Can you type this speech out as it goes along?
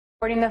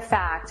reporting the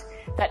fact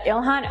that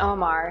Ilhan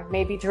Omar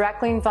may be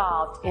directly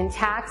involved in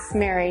tax,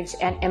 marriage,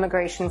 and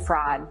immigration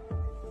fraud.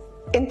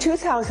 In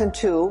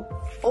 2002,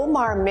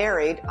 Omar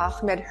married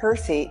Ahmed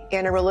Hirsi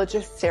in a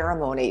religious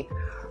ceremony.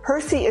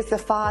 Hirsi is the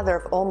father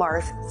of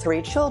Omar's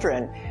 3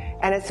 children,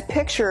 and is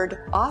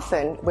pictured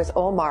often with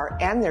Omar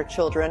and their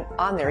children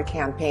on their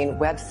campaign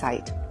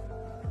website.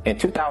 In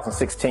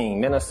 2016,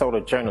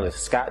 Minnesota journalist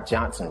Scott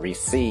Johnson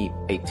received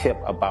a tip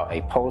about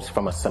a post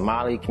from a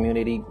Somali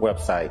community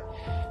website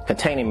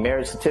containing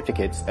marriage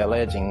certificates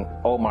alleging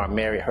Omar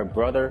married her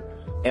brother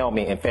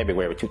Elmi in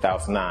February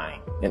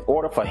 2009 in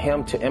order for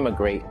him to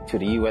immigrate to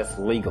the U.S.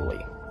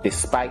 legally,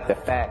 despite the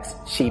facts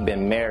she'd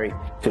been married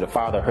to the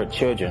father of her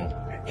children,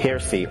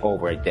 Hirsi,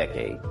 over a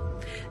decade.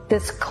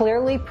 This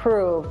clearly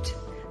proved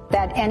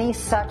that any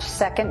such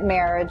second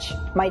marriage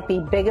might be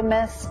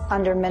bigamous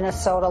under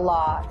Minnesota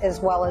law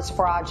as well as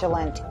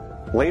fraudulent.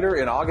 Later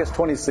in August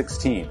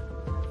 2016,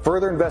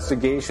 further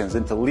investigations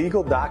into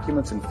legal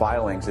documents and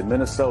filings in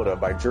Minnesota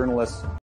by journalists